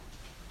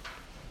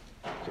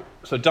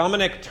So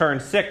Dominic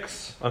turned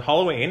 6 on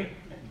Halloween,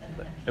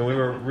 and we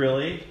were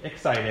really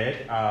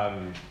excited.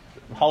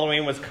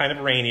 Halloween was kind of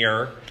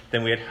rainier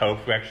than we had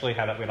hoped. We actually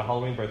had a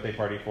Halloween birthday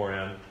party for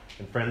him,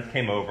 and friends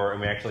came over,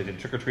 and we actually did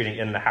trick-or-treating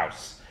in the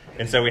house.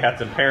 And so we had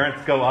some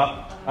parents go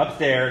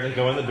upstairs and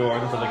go in the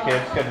doors so the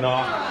kids could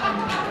knock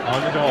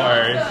on the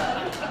doors.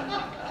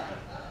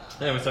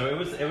 And so it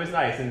was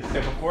nice. And so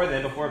before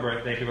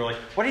birthday, people were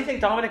like, "What do you think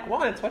Dominic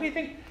wants? What do you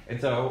think?"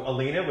 And so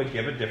Alina would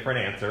give a different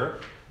answer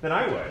than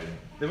I would.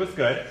 It was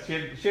good. She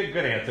had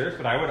good answers,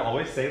 but I would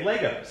always say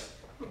Legos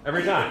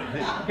every time.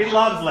 He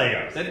loves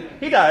Legos, and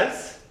he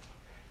does.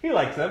 He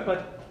likes them,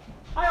 but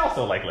I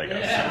also like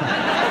Legos.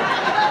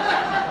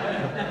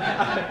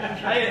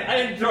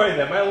 I enjoy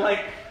them.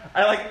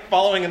 I like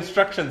following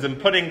instructions and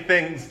putting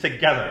things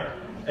together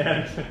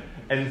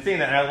and seeing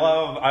that. I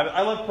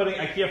love putting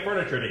IKEA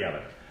furniture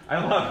together. I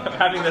love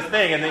having this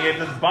thing, and then you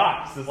have this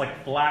box, this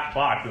like flat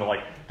box, and they're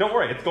like, "Don't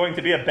worry, it's going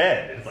to be a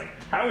bed." It's like,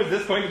 how is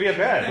this going to be a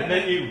bed? And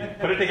then you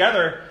put it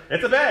together,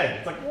 it's a bed.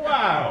 It's like,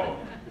 wow.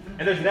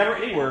 And there's never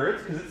any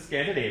words because it's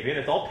Scandinavian.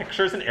 It's all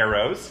pictures and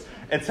arrows,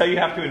 and so you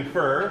have to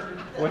infer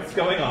what's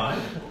going on.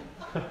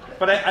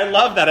 But I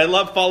love that. I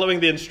love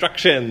following the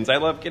instructions. I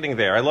love getting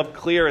there. I love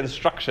clear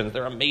instructions.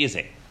 They're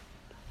amazing.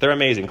 They're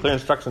amazing. Clear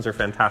instructions are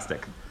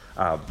fantastic.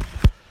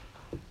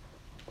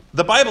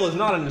 The Bible is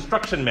not an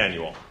instruction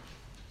manual.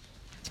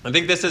 I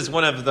think this is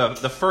one of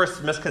the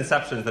first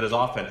misconceptions that is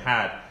often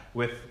had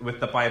with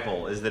the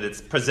Bible, is that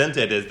it's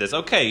presented as this,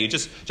 okay, you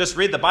just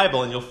read the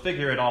Bible and you'll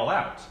figure it all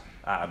out.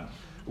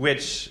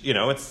 Which,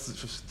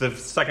 it's the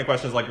second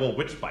question is like, well,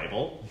 which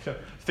Bible?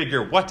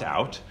 Figure what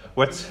out?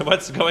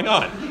 What's going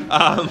on?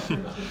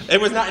 It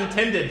was not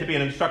intended to be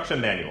an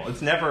instruction manual.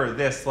 It's never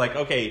this like,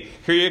 okay,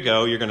 here you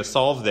go, you're going to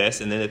solve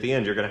this, and then at the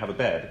end you're going to have a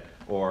bed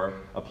or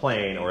a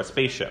plane or a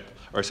spaceship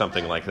or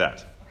something like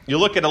that. You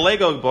look at a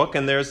Lego book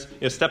and there's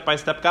a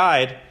step-by-step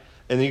guide,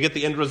 and then you get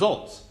the end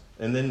results.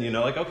 And then,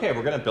 okay,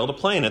 we're going to build a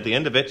plane. At the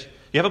end of it,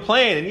 you have a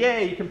plane, and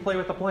yay, you can play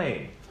with the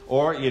plane.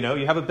 Or,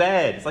 you have a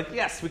bed. It's like,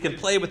 yes, we can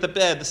play with the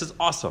bed. This is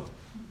awesome.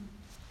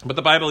 But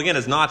the Bible, again,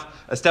 is not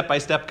a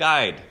step-by-step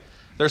guide.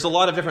 There's a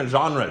lot of different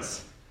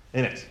genres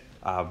in it.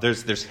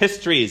 There's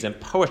histories and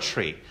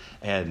poetry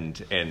and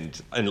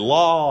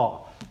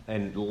law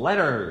and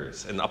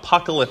letters and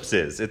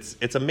apocalypses.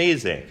 It's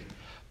amazing.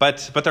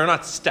 But they're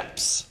not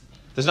steps.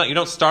 You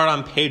don't start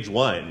on page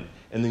 1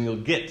 and then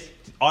you'll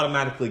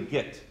automatically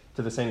get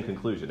to the same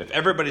conclusion. If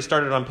everybody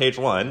started on page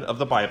 1 of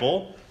the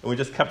Bible and we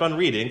just kept on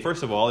reading,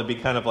 first of all, it'd be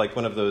kind of like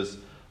one of those,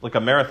 like a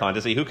marathon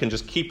to see who can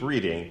just keep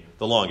reading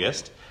the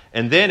longest.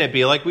 And then it'd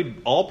be like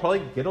we'd all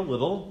probably get a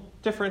little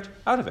different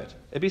out of it.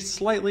 It'd be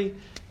slightly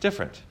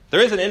different. There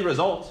is an end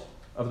result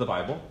of the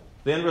Bible.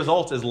 The end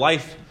result is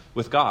life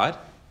with God,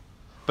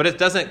 but it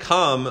doesn't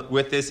come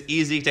with this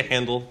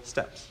easy-to-handle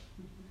steps.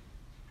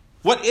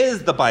 What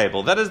is the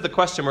Bible? That is the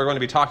question we're going to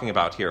be talking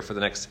about here for the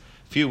next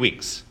few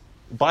weeks.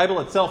 Bible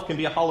itself can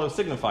be a hollow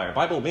signifier.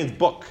 Bible means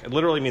book. It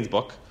literally means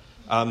book.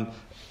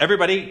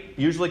 Everybody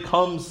usually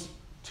comes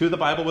to the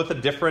Bible with a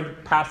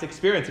different past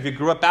experience. If you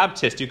grew up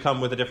Baptist, you come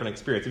with a different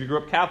experience. If you grew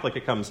up Catholic,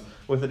 it comes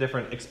with a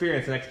different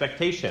experience and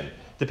expectation.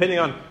 Depending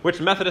on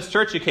which Methodist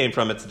church you came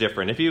from, it's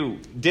different. If you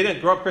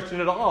didn't grow up Christian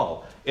at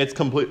all, it's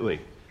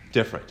completely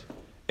different.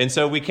 And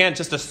so we can't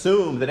just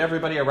assume that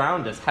everybody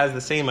around us has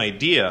the same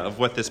idea of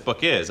what this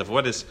book is, of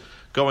what is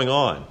going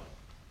on.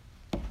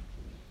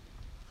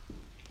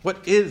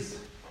 What is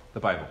the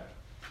Bible?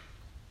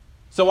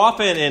 So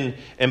often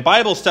in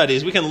Bible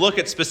studies, we can look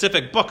at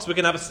specific books. We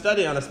can have a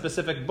study on a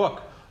specific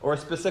book or a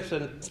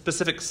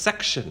specific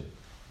section.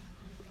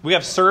 We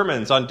have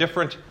sermons on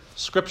different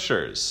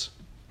scriptures.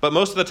 But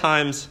most of the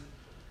times,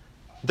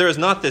 there is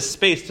not this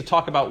space to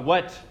talk about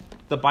what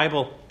the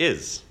Bible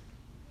is.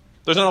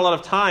 There's not a lot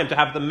of time to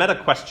have the meta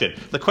question,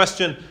 the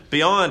question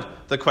beyond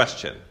the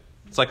question.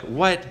 It's like,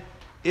 what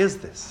is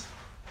this?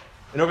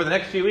 And over the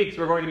next few weeks,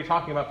 we're going to be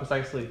talking about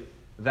precisely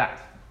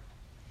that.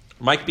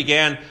 Mike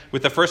began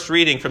with the first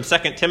reading from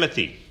 2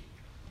 Timothy.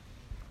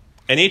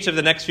 And each of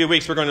the next few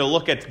weeks, we're going to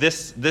look at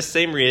this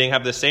same reading,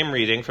 have the same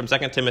reading from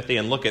 2 Timothy,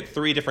 and look at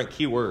 3 different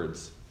key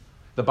words.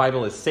 The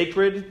Bible is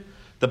sacred,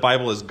 the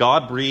Bible is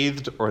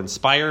God-breathed or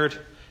inspired,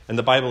 and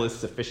the Bible is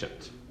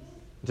sufficient.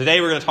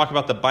 Today, we're going to talk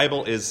about the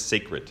Bible is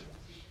sacred.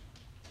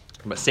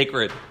 But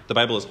sacred, the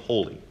Bible is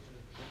holy.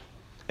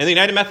 In the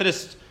United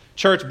Methodist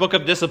Church Book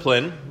of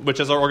Discipline,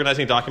 which is our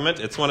organizing document,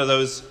 it's one of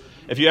those,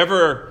 if you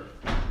ever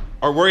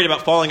are worried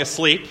about falling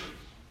asleep,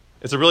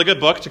 it's a really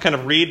good book to kind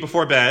of read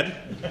before bed.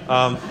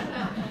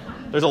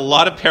 There's a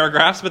lot of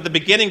paragraphs, but the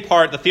beginning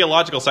part, the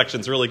theological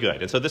section, is really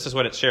good. And so this is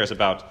what it shares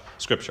about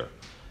Scripture.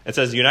 It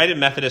says, United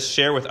Methodists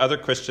share with other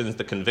Christians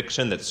the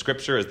conviction that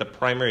Scripture is the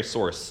primary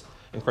source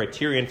and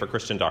criterion for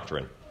Christian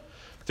doctrine.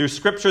 Through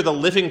Scripture, the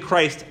living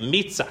Christ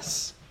meets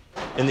us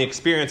in the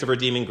experience of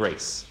redeeming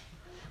grace.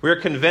 We are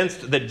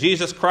convinced that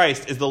Jesus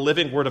Christ is the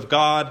living Word of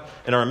God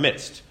in our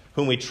midst,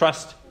 whom we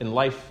trust in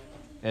life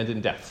and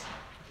in death.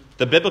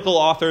 The biblical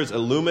authors,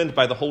 illumined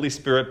by the Holy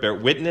Spirit, bear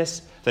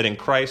witness that in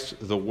Christ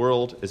the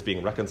world is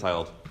being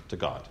reconciled to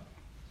God.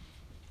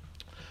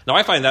 Now,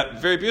 I find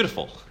that very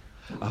beautiful.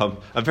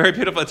 Very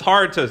beautiful. It's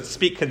hard to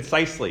speak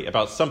concisely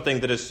about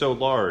something that is so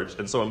large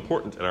and so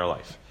important in our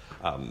life.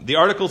 The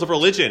Articles of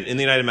Religion in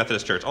the United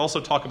Methodist Church also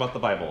talk about the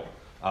Bible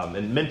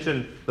and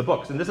mention the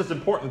books. And this is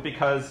important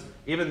because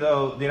even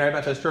though the United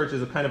Methodist Church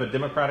is a kind of a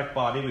democratic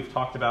body, we've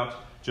talked about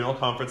General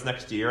Conference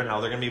next year and how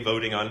they're going to be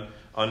voting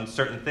on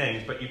certain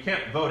things, but you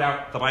can't vote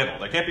out the Bible.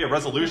 There can't be a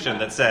resolution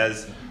that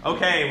says,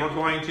 okay, we're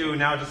going to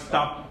now just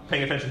stop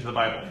paying attention to the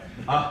Bible.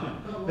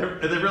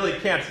 They really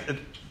can't.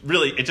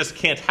 It just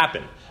can't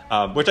happen.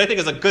 Which I think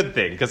is a good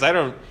thing, because I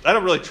don't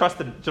really trust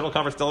the General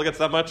Conference delegates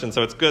that much, and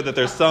so it's good that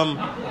there's some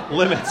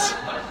limits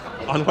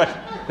on what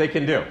they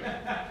can do.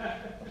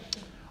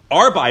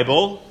 Our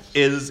Bible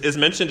is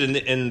mentioned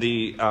in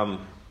the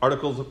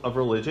Articles of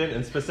Religion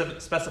and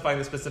specifying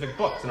the specific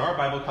books, and our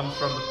Bible comes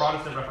from the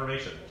Protestant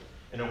Reformation,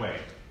 in a way,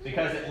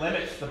 because it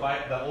limits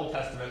the Old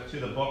Testament to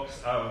the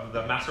books of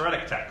the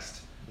Masoretic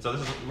text.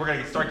 So we're going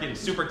to start getting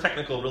super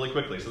technical really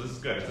quickly, so this is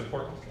good, it's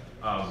important.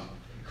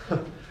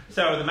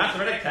 So the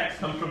Masoretic text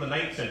comes from the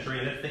 9th century,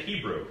 and it's the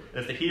Hebrew. And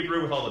it's the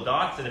Hebrew with all the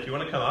dots, and if you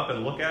want to come up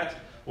and look at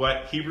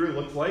what Hebrew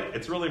looks like,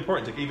 it's really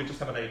important to even just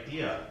have an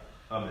idea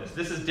of this.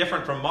 This is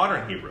different from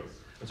modern Hebrew.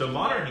 And so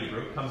modern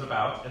Hebrew comes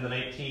about in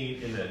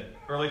the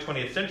early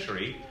 20th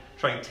century,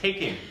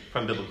 taking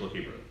from biblical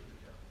Hebrew.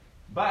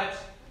 But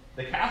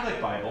the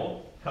Catholic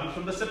Bible comes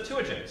from the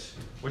Septuagint,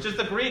 which is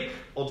the Greek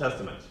Old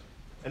Testament.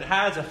 And it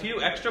has a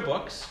few extra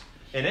books.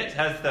 In it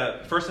has the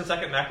 1st and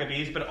 2nd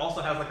Maccabees, but it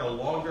also has like a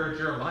longer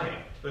Jeremiah.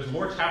 There's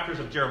more chapters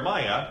of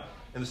Jeremiah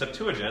in the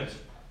Septuagint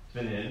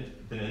than in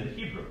the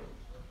Hebrew.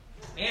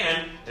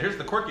 And here's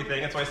the quirky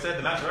thing. That's why I said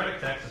the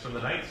Masoretic text is from the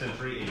 9th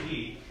century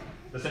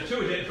AD. The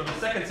Septuagint is from the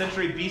 2nd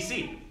century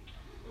BC.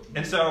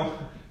 And so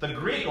the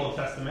Greek Old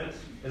Testament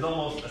is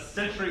almost a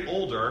century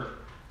older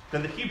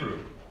than the Hebrew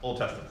Old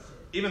Testament,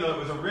 even though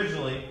it was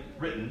originally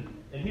written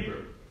in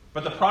Hebrew.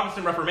 But the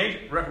Protestant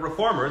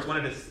reformers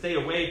wanted to stay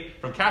away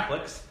from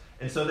Catholics,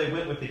 and so they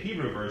went with the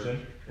Hebrew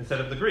version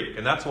instead of the Greek.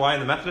 And that's why in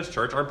the Methodist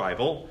Church, our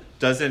Bible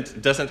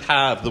doesn't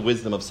have the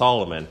wisdom of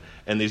Solomon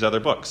and these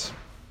other books.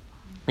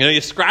 You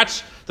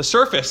scratch the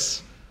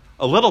surface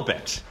a little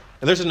bit,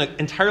 and there's an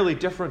entirely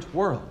different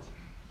world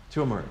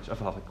to emerge.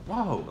 Of like,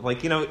 whoa,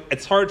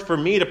 it's hard for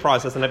me to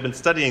process, and I've been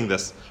studying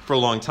this for a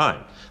long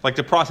time,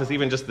 to process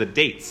even just the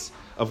dates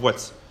of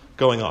what's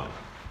going on.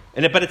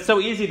 But it's so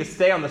easy to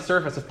stay on the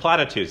surface of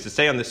platitudes, to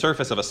stay on the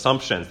surface of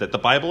assumptions that the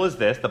Bible is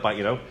this, the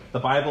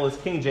Bible is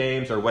King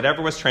James, or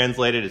whatever was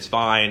translated is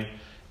fine,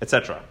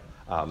 etc.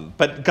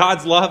 But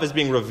God's love is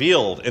being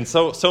revealed in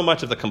so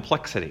much of the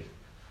complexity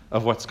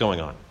of what's going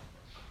on.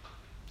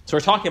 So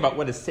we're talking about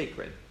what is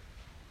sacred.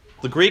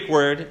 The Greek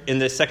word in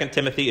this 2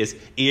 Timothy is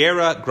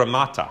iera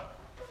grammata.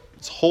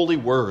 It's holy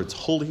words,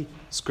 holy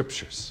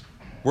scriptures,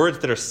 words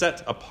that are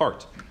set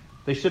apart.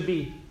 They should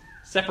be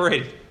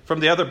separated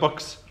from the other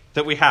books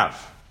that we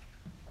have.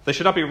 They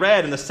should not be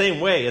read in the same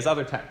way as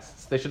other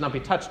texts. They should not be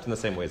touched in the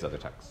same way as other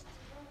texts.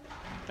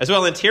 As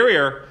well,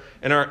 interior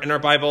in our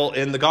Bible,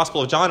 in the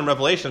Gospel of John and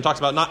Revelation, it talks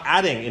about not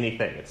adding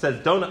anything. It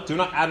says, do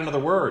not add another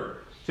word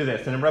to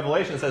this. And in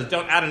Revelation, it says,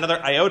 don't add another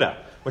iota,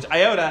 which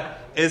iota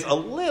is a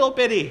little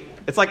bitty.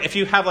 It's like if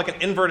you have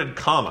an inverted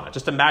comma.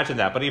 Just imagine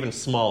that, but even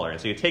smaller.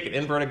 And so you take an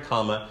inverted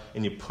comma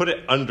and you put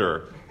it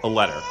under a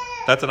letter.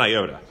 That's an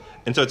iota.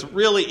 And so it's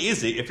really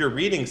easy if you're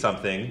reading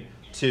something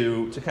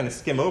to kind of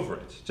skim over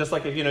it. Just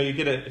like if you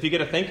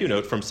get a thank you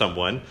note from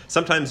someone,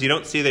 sometimes you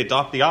don't see they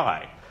dot the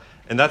I.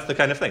 And that's the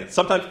kind of thing.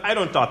 Sometimes I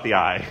don't dot the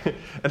I.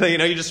 And then,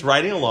 you're just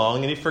writing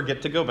along and you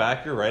forget to go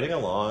back. You're writing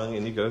along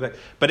and you go back.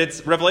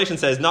 But Revelation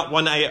says not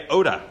one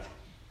iota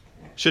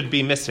should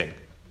be missing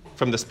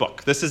from this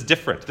book. This is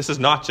different. This is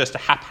not just a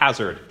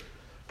haphazard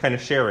kind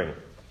of sharing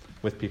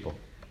with people.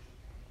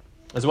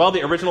 As well,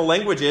 the original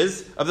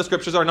languages of the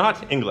scriptures are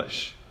not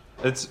English.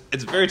 It's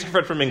very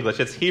different from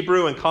English. It's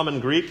Hebrew and Common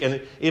Greek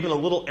and even a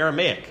little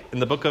Aramaic in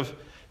the book of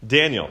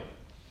Daniel.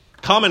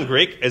 Common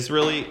Greek is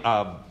really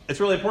it's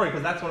really important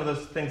because that's one of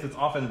those things that's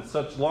often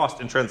such lost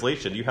in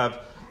translation. You have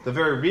the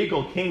very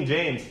regal King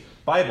James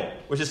Bible,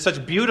 which is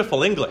such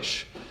beautiful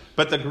English.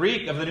 But the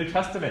Greek of the New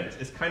Testament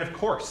is kind of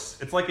coarse.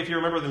 It's like if you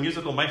remember the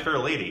musical My Fair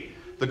Lady.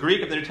 The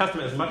Greek of the New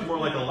Testament is much more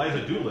like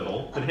Eliza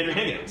Doolittle than Henry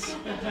Higgins.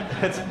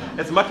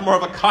 It's much more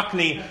of a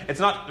Cockney.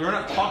 We're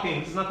not talking,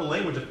 this is not the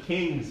language of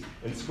kings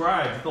and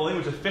scribes. It's the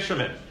language of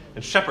fishermen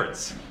and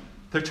shepherds.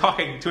 They're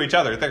talking to each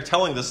other. They're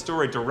telling the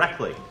story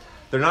directly.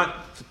 They're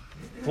not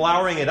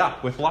flowering it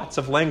up with lots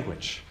of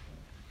language.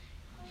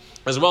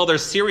 As well,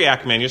 there's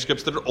Syriac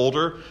manuscripts that are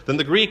older than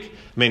the Greek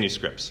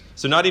manuscripts.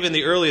 So not even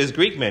the earliest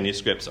Greek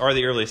manuscripts are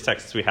the earliest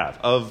texts we have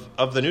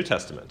of the New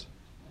Testament.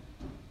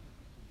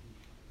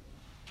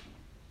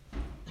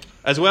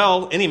 As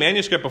well, any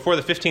manuscript before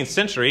the 15th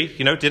century,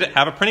 did it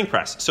have a printing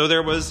press? So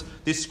there was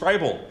these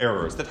scribal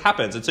errors that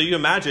happens. And so you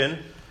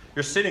imagine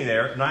you're sitting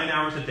there 9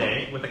 hours a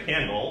day with a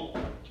candle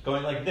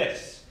going like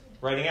this,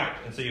 writing out.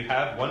 And so you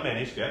have one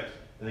manuscript,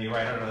 and then you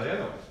write out another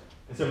other one.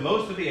 And so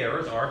most of the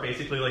errors are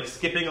basically like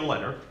skipping a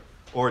letter,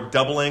 or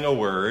doubling a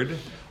word,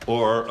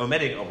 or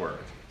omitting a word.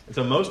 And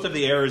so most of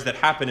the errors that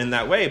happen in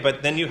that way,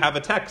 but then you have a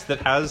text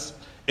that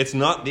it's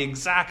not the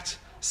exact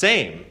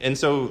same. And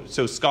so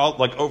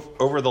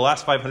over the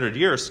last 500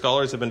 years,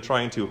 scholars have been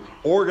trying to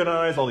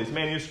organize all these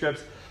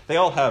manuscripts. They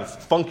all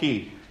have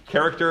funky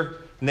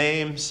character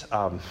names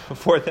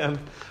for them,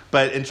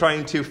 but in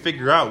trying to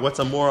figure out what's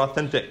a more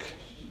authentic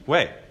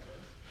way.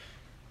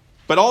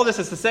 But all this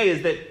is to say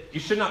is that you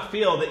should not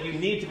feel that you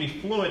need to be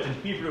fluent in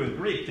Hebrew and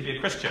Greek to be a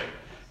Christian.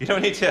 You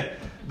don't need to.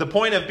 The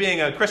point of being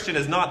a Christian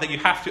is not that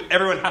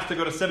everyone has to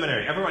go to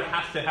seminary. Everyone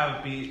has to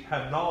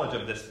have knowledge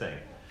of this thing.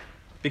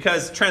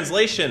 Because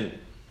translation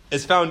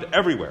is found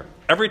everywhere.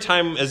 Every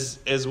time,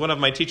 as one of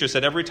my teachers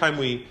said, every time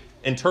we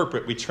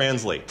interpret, we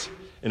translate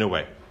in a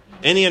way.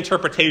 Any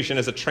interpretation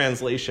is a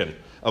translation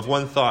of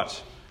one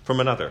thought from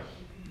another.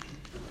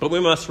 But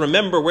we must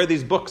remember where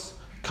these books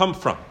come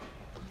from.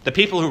 The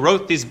people who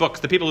wrote these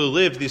books, the people who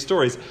lived these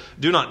stories,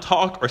 do not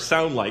talk or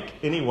sound like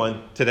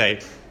anyone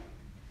today.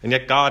 And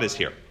yet God is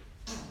here.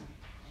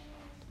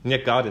 And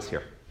yet God is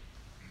here.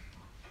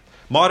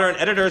 Modern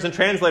editors and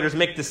translators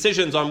make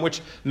decisions on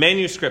which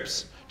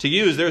manuscripts to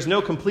use. There's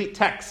no complete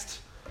text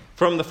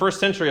from the first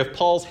century of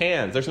Paul's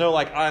hands. There's no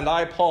and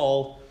I,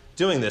 Paul,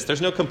 doing this.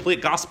 There's no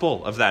complete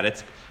gospel of that.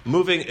 It's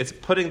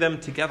putting them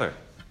together.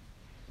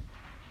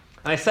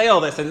 And I say all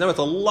this, and I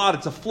know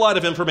it's a flood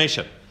of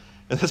information.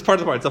 And that's part of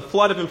the part. It's a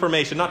flood of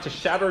information, not to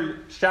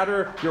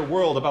shatter your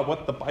world about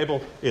what the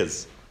Bible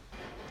is.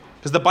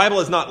 Because the Bible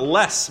is not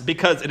less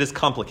because it is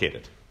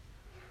complicated.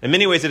 In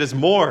many ways, it is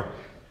more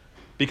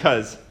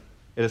because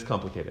it is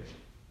complicated.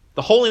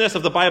 The holiness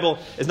of the Bible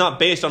is not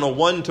based on a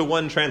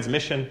one-to-one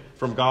transmission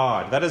from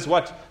God. That is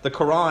what the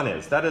Quran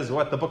is. That is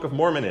what the Book of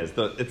Mormon is.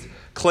 It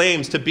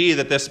claims to be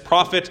that this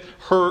prophet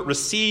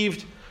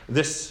received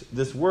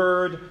this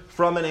word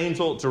from an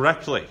angel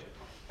directly.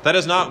 That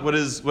is not what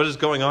is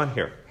going on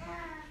here.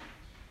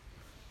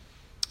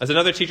 As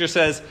another teacher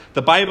says,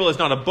 the Bible is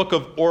not a book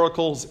of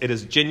oracles, it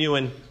is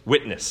genuine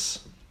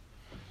witness.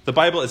 The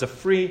Bible is a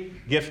free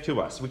gift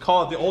to us. We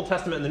call it the Old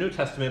Testament and the New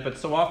Testament, but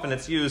so often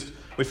it's used,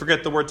 we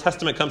forget the word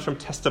testament comes from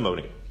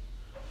testimony.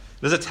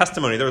 There's a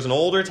testimony. There was an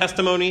older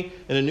testimony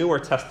and a newer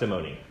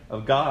testimony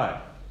of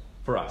God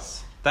for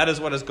us. That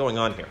is what is going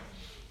on here.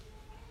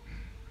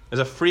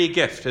 It's a free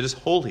gift. It is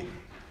holy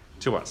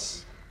to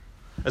us.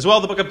 As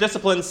well, the Book of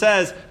Discipline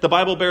says the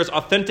Bible bears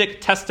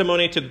authentic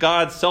testimony to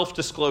God's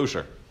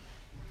self-disclosure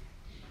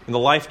in the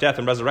life, death,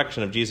 and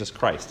resurrection of Jesus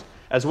Christ,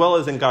 as well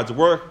as in God's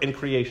work in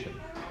creation,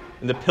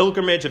 in the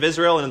pilgrimage of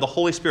Israel, and in the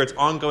Holy Spirit's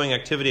ongoing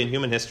activity in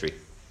human history.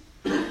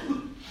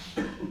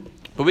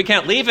 But we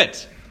can't leave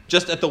it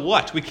just at the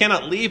what. We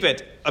cannot leave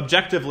it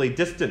objectively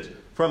distant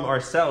from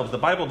ourselves. The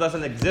Bible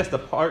doesn't exist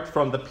apart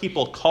from the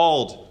people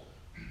called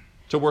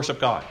to worship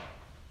God.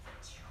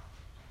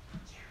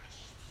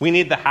 We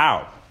need the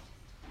how.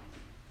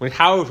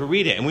 How to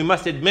read it. And we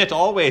must admit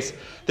always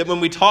that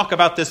when we talk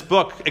about this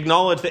book,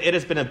 acknowledge that it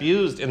has been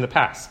abused in the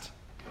past.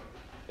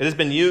 It has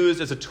been used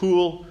as a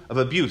tool of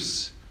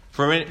abuse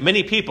for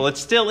many people. It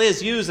still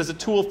is used as a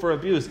tool for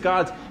abuse.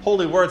 God's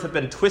holy words have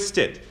been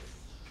twisted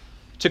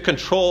to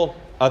control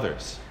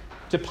others,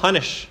 to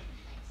punish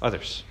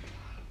others.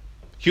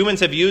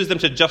 Humans have used them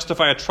to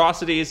justify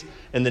atrocities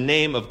in the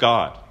name of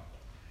God.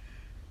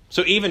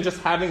 So even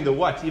just having the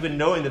what, even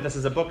knowing that this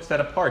is a book set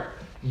apart,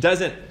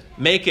 doesn't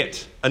make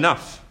it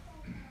enough.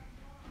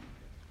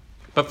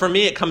 But for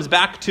me, it comes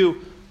back to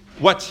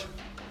what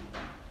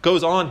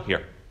goes on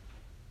here.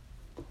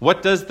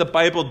 What does the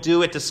Bible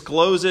do? It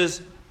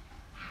discloses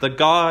the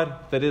God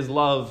that is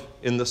love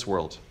in this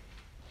world.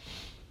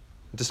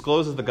 It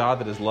discloses the God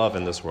that is love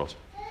in this world.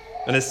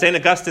 And as St.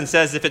 Augustine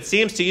says, if it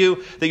seems to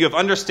you that you have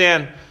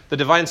understand the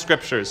divine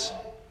scriptures,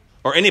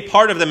 or any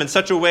part of them in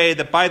such a way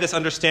that by this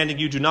understanding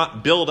you do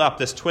not build up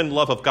this twin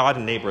love of God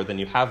and neighbor, then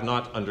you have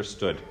not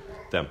understood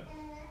them.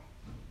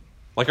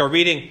 Like our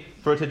reading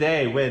for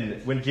today,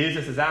 when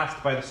Jesus is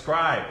asked by the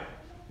scribe,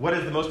 what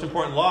is the most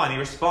important law? And he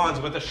responds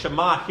with the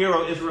Shema, Hear,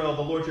 O Israel,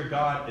 the Lord your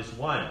God is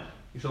one.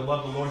 You shall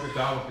love the Lord your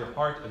God with your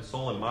heart and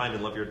soul and mind,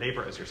 and love your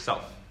neighbor as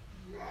yourself.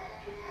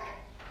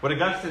 What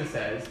Augustine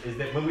says is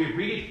that when we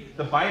read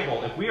the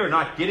Bible, if we are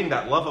not getting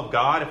that love of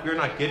God, if we are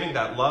not giving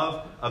that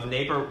love of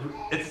neighbor,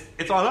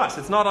 it's on us.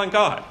 It's not on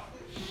God.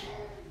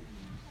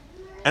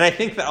 And I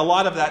think that a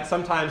lot of that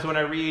sometimes when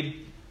I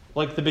read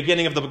like the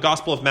beginning of the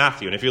Gospel of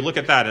Matthew, and if you look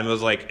at that and it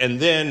was like, and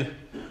then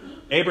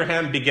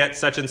Abraham beget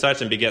such and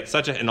such and beget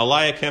such and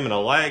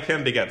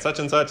Eliakim beget such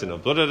and such and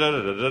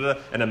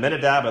and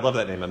Aminadab. I love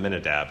that name,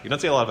 Aminadab. You don't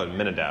see a lot of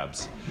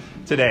Aminadabs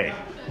today.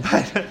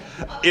 But,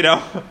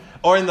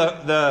 or in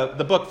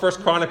the book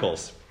First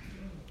Chronicles,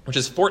 which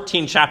is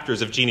 14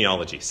 chapters of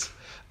genealogies.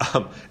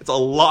 It's a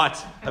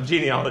lot of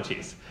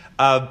genealogies.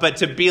 But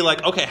to be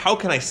like, okay, how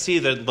can I see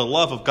the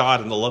love of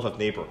God and the love of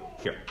neighbor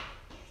here?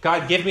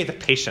 God, give me the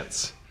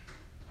patience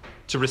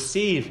to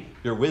receive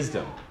your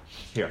wisdom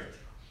here.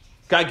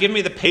 God, give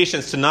me the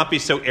patience to not be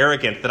so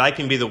arrogant that I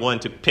can be the one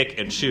to pick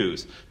and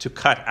choose, to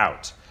cut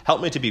out.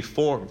 Help me to be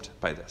formed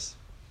by this.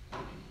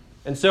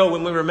 And so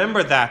when we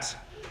remember that,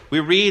 we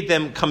read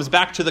them comes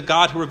back to the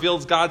God who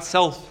reveals God's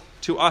self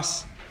to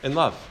us in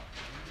love.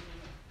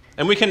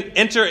 And we can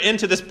enter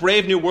into this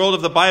brave new world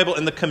of the Bible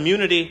in the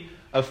community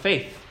of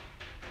faith.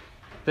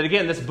 That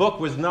again, this book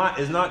does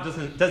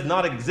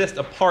not exist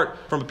apart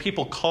from a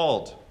people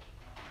called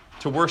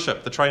to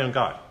worship the triune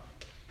God.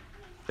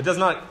 It does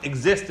not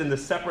exist in the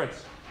separate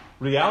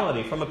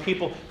reality from a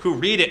people who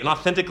read it and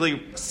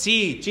authentically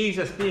see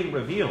Jesus being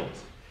revealed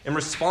and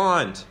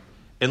respond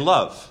in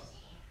love.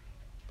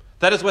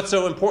 That is what's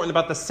so important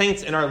about the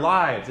saints in our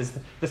lives, is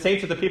the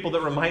saints are the people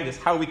that remind us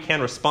how we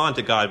can respond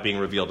to God being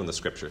revealed in the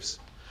Scriptures.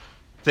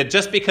 That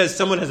just because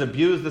someone has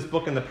abused this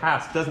book in the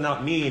past does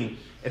not mean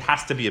it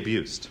has to be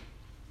abused.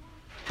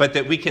 But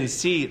that we can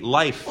see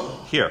life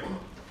here.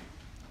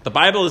 The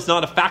Bible is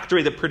not a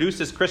factory that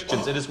produces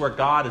Christians. It is where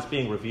God is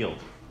being revealed.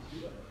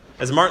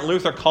 As Martin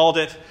Luther called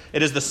it,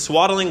 it is the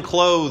swaddling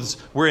clothes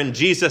wherein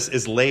Jesus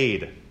is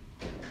laid.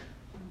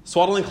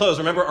 Swaddling clothes,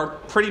 remember, are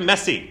pretty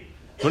messy.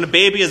 When a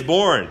baby is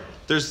born,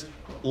 there's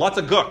lots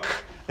of gook,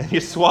 and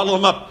you swaddle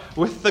them up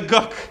with the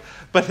gook.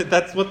 But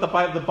that's what the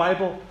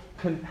Bible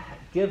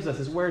gives us,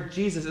 is where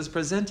Jesus is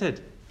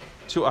presented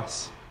to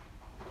us.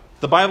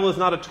 The Bible is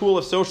not a tool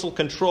of social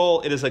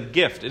control. It is a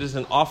gift. It is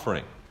an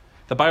offering.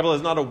 The Bible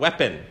is not a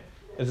weapon.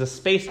 It is a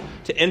space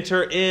to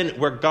enter in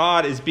where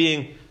God is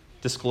being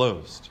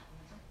disclosed.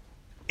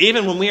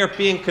 Even when we are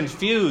being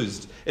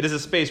confused, it is a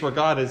space where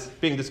God is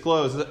being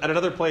disclosed. At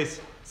another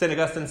place, St.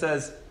 Augustine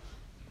says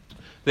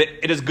that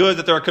it is good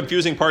that there are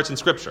confusing parts in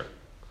Scripture.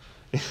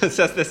 He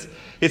says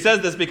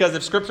this because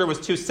if Scripture was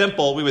too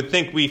simple, we would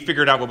think we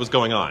figured out what was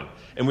going on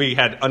and we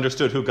had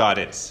understood who God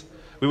is.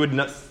 We would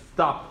not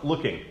stop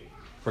looking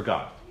for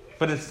God.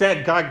 But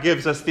instead, God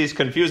gives us these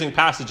confusing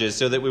passages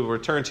so that we will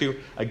return to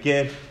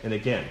again and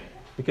again.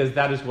 Because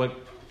that is what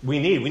we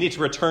need. We need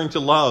to return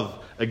to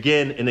love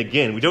again and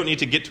again. We don't need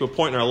to get to a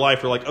point in our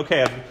life where like,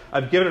 okay,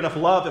 I've given enough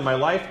love in my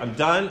life. I'm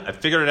done. I've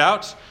figured it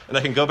out. And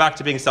I can go back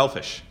to being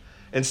selfish.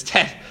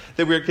 Instead,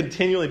 that we're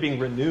continually being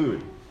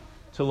renewed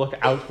to look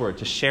outward,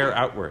 to share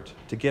outward,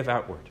 to give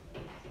outward.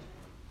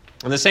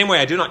 In the same way,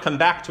 I do not come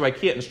back to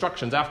IKEA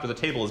instructions after the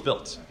table is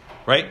built.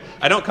 Right?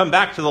 I don't come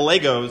back to the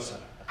Legos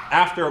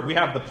after we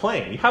have the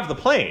plane. You have the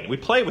plane. We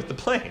play with the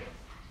plane.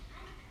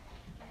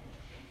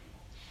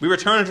 We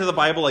return to the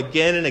Bible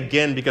again and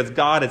again because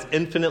God is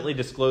infinitely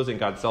disclosing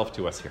God's self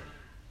to us here.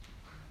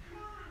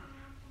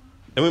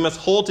 And we must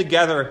hold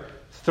together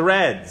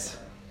threads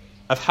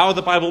of how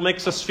the Bible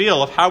makes us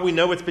feel, of how we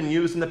know it's been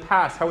used in the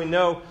past, how we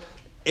know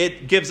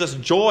it gives us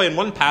joy in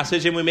one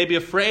passage and we may be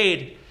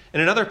afraid in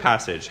another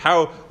passage,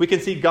 how we can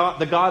see God,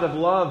 the God of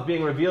love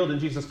being revealed in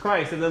Jesus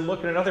Christ, and then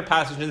look at another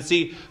passage and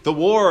see the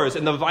wars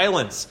and the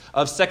violence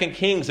of 2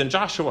 Kings and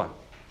Joshua,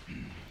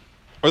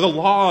 or the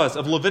laws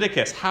of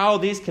Leviticus, how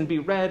these can be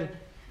read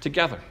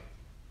together.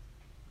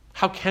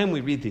 How can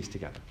we read these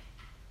together?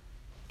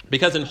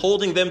 Because in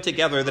holding them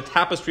together, the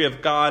tapestry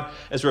of God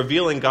is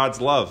revealing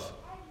God's love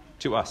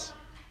to us.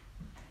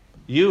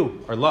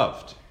 You are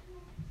loved.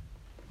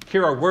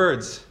 Here are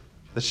words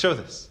that show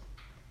this.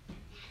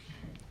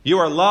 You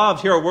are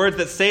loved. Here are words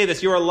that say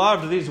this. You are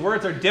loved. These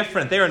words are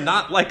different. They are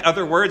not like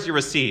other words you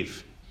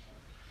receive.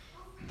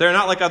 They are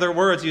not like other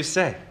words you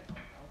say.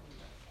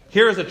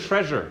 Here is a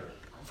treasure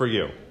for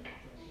you.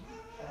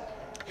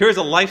 Here is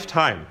a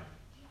lifetime.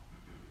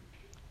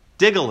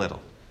 Dig a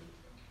little.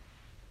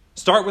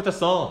 Start with a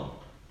psalm.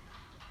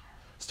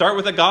 Start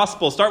with the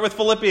gospel. Start with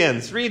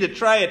Philippians. Read it,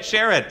 try it,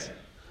 share it.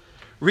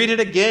 Read it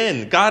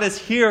again. God is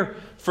here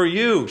for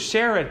you.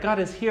 Share it. God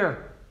is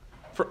here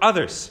for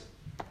others.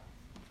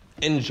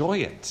 Enjoy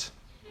it.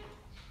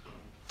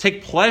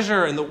 Take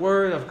pleasure in the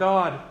word of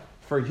God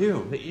for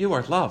you, that you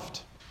are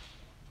loved,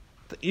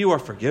 that you are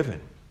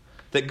forgiven,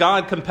 that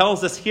God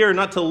compels us here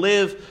not to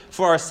live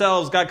for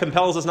ourselves. God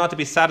compels us not to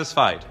be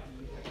satisfied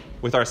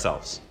with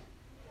ourselves.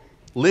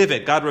 Live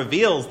it. God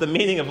reveals the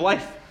meaning of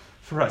life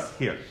for us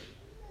here.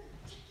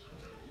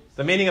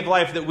 The meaning of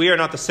life that we are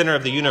not the center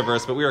of the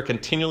universe, but we are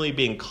continually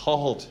being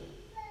called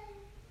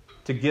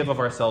to give of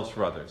ourselves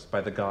for others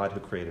by the God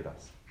who created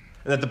us.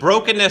 And that the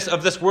brokenness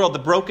of this world, the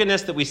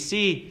brokenness that we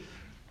see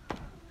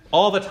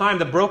all the time,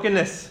 the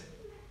brokenness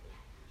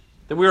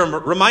that we are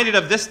reminded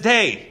of this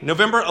day,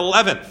 November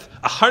 11th,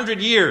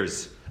 100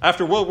 years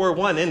after World War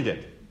I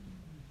ended.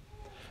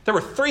 There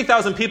were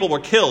 3,000 people were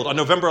killed on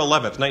November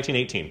 11th,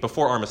 1918,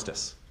 before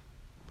armistice.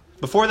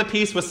 Before the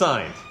peace was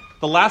signed.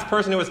 The last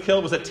person who was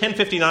killed was at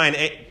 10:59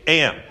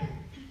 a.m.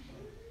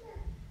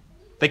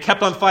 They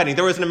kept on fighting.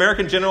 There was an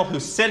American general who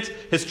sent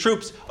his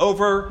troops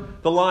over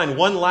the line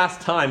one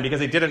last time because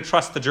he didn't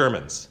trust the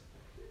Germans.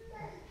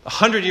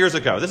 100 years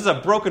ago. This is a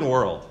broken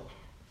world.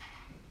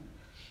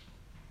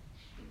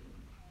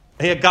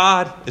 And yet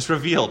God is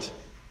revealed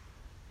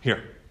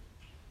here.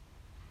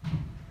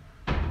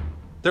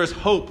 There is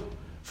hope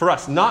for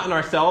us, not in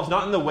ourselves,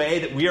 not in the way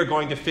that we are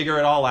going to figure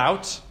it all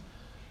out,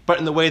 but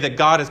in the way that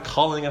God is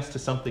calling us to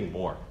something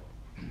more.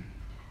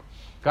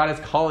 God is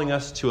calling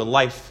us to a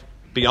life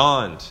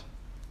beyond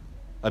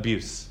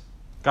abuse.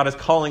 God is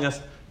calling us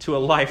to a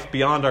life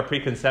beyond our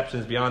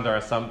preconceptions, beyond our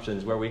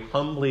assumptions, where we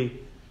humbly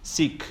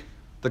seek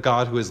the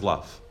God who is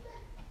love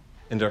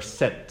and are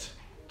sent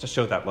to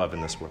show that love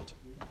in this world.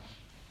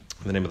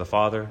 In the name of the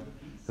Father,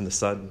 and the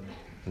Son,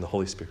 and the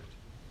Holy Spirit.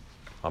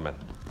 Amen.